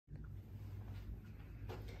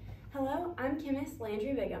Hello, I'm chemist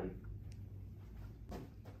Landri Bigham.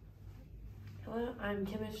 Hello, I'm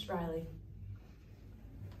chemist Riley.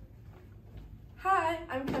 Hi,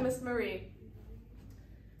 I'm chemist Marie.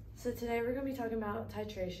 So today we're going to be talking about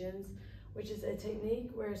titrations, which is a technique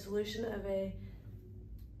where a solution of a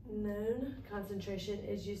known concentration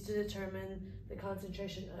is used to determine the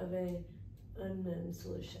concentration of an unknown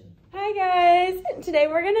solution. Hi guys! Today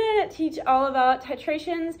we're gonna teach all about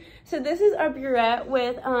titrations. So this is our burette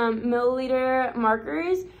with milliliter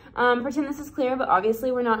markers. Pretend this is clear, but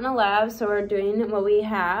obviously we're not in a lab, so we're doing what we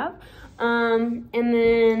have. And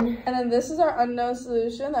then this is our unknown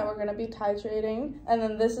solution that we're going to be titrating. And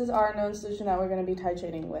then this is our known solution that we're going to be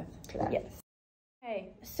titrating with today. Yes.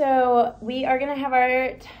 Okay, so we are going to have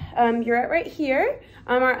our burette right here,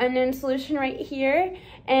 our unknown solution right here,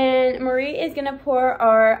 and Marie is going to pour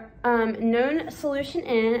our known solution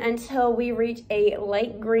in until we reach a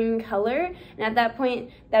light green color, and at that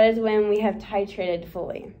point, that is when we have titrated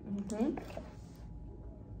fully. Mm-hmm.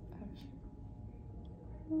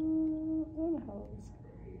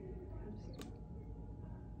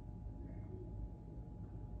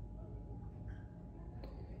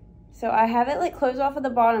 So I have it like closed off at the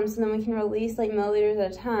bottom so then we can release like milliliters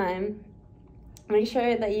at a time. Make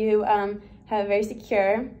sure that you have it very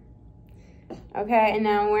secure. Okay, and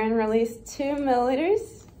now we're going to release 2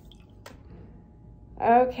 milliliters.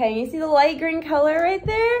 Okay, you see the light green color right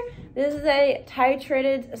there? This is a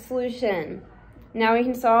titrated solution. Now we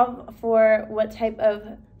can solve for what type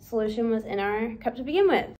of solution was in our cup to begin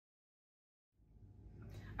with.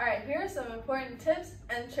 All right, here are some important tips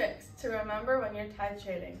and tricks to remember when you're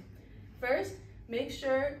titrating. First, make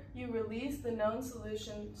sure you release the known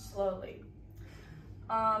solution slowly.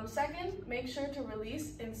 Second, make sure to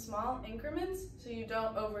release in small increments so you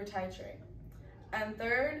don't over-titrate. And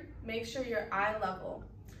third, make sure you're eye level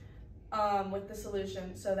with the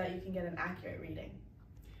solution so that you can get an accurate reading.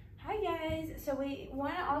 Hi guys, so we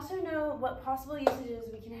want to also know what possible usages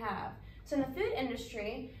we can have. So in the food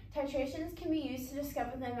industry, titrations can be used to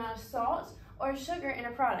discover the amount of salt or sugar in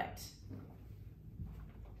a product.